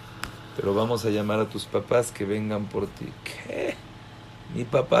 pero vamos a llamar a tus papás que vengan por ti. ¿Qué? Mi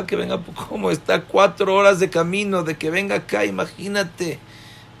papá que venga, ¿cómo está? 4 horas de camino, de que venga acá, imagínate.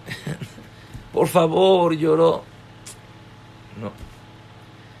 Por favor, lloró. No.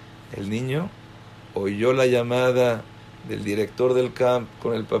 El niño oyó la llamada del director del camp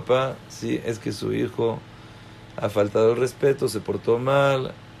con el papá. Sí, es que su hijo ha faltado el respeto, se portó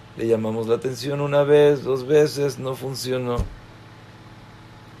mal, le llamamos la atención 1 vez, 2 veces, no funcionó.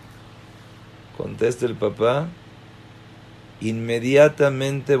 Contesta el papá,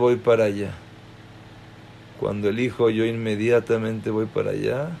 inmediatamente voy para allá. Cuando el hijo oyó inmediatamente voy para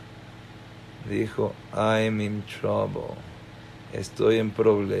allá, dijo, I'm in trouble, estoy en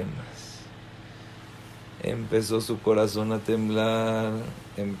problemas. Empezó su corazón a temblar,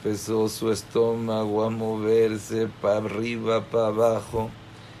 empezó su estómago a moverse para arriba, para abajo.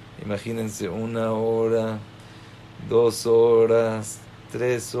 Imagínense 1 hora, 2 horas,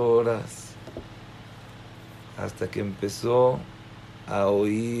 3 horas, hasta que empezó a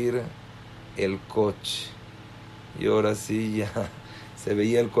oír el coche. Y ahora sí ya se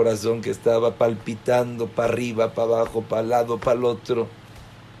veía el corazón que estaba palpitando para arriba, para abajo, para el lado, para el otro.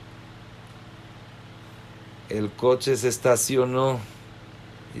 El coche se estacionó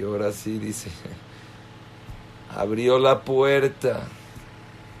y ahora sí dice, abrió la puerta,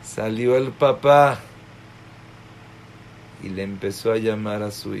 salió el papá y le empezó a llamar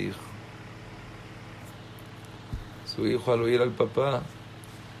a su hijo. Su hijo al oír al papá,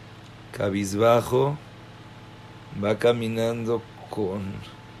 cabizbajo, va caminando con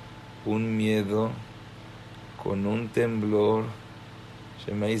un miedo, con un temblor.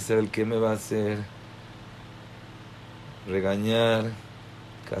 Shema Israel, ¿qué me va a hacer? Regañar,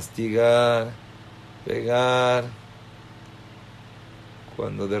 castigar, pegar.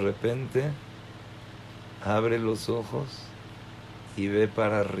 Cuando de repente abre los ojos y ve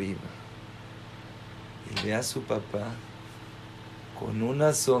para arriba y ve a su papá con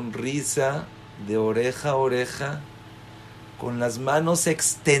una sonrisa de oreja a oreja, con las manos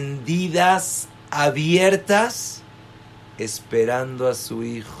extendidas, abiertas, esperando a su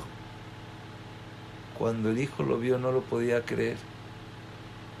hijo. Cuando el hijo lo vio no lo podía creer,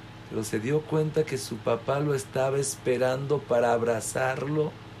 pero se dio cuenta que su papá lo estaba esperando para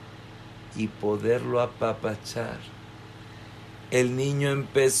abrazarlo y poderlo apapachar. El niño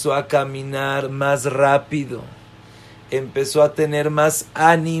empezó a caminar más rápido, empezó a tener más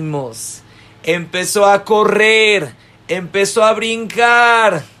ánimos, empezó a correr, empezó a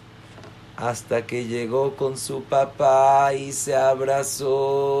brincar, hasta que llegó con su papá y se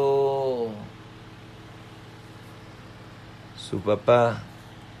abrazó. Su papá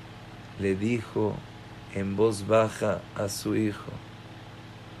le dijo en voz baja a su hijo: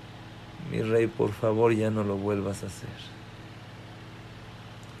 mi rey, por favor, ya no lo vuelvas a hacer.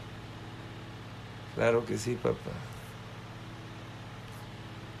 Claro que sí, papá.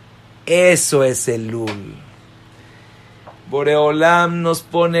 Eso es Elul. Boreolam nos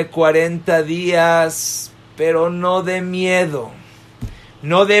pone 40 días, pero no de miedo,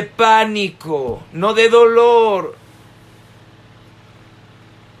 no de pánico, no de dolor.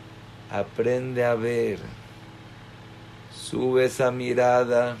 Aprende a ver, sube esa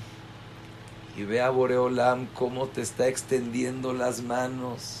mirada y ve a Boreolam cómo te está extendiendo las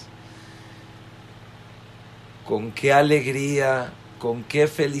manos, con qué alegría, con qué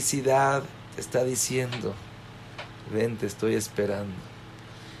felicidad te está diciendo: ven, te estoy esperando.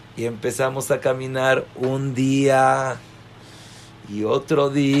 Y empezamos a caminar un día y otro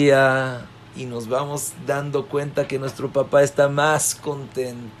día y nos vamos dando cuenta que nuestro papá está más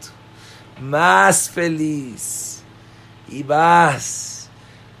contento, más feliz, y vas,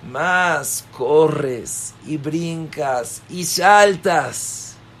 más corres y brincas y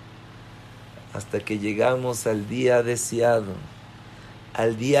saltas hasta que llegamos al día deseado,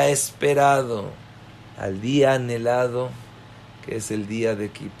 al día esperado, al día anhelado, que es el día de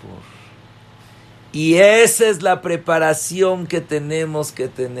Kippur. Y esa es la preparación que tenemos que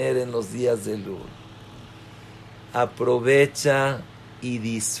tener en los días de Elul. Aprovecha y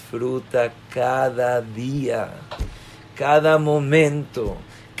disfruta cada día, cada momento,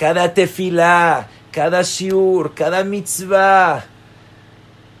 cada tefilá, cada shiur, cada mitzvah,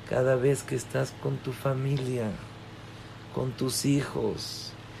 cada vez que estás con tu familia, con tus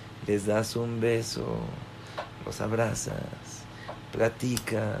hijos, les das un beso, los abrazas,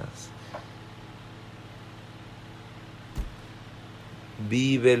 platicas.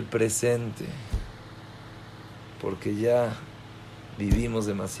 Vive el presente, porque ya vivimos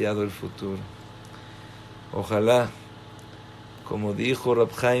demasiado el futuro. Ojalá, como dijo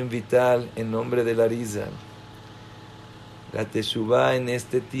Rab Chaim Vital en nombre del Arizal, la teshuvá en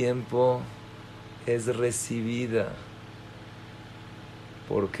este tiempo es recibida.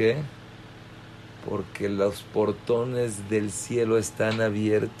 ¿Por qué? Porque los portones del cielo están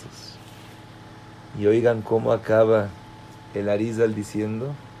abiertos. Y oigan cómo acaba el Arizal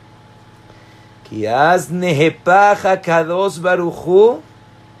diciendo: Ki az nehepach hakadosh baruch hu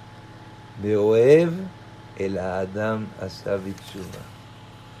beoev el adam asher b'tshuva.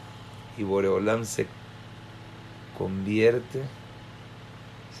 Y Boreolam se convierte,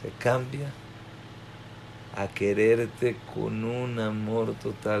 se cambia a quererte con un amor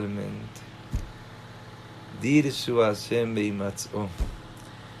totalmente. Dirshu Hashem beimatzó.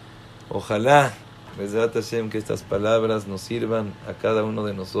 Ojalá, Bezrat Hashem, que estas palabras nos sirvan a cada uno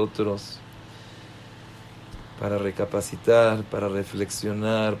de nosotros para recapacitar, para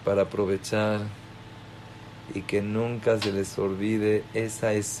reflexionar, para aprovechar, y que nunca se les olvide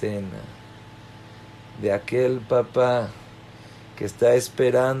esa escena de aquel papá que está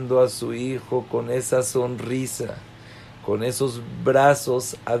esperando a su hijo con esa sonrisa, con esos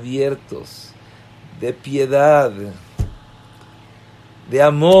brazos abiertos de piedad, de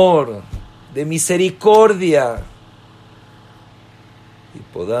amor, de misericordia, y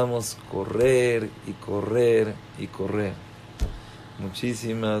podamos correr y correr y correr.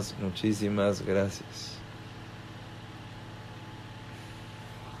 Muchísimas, muchísimas gracias.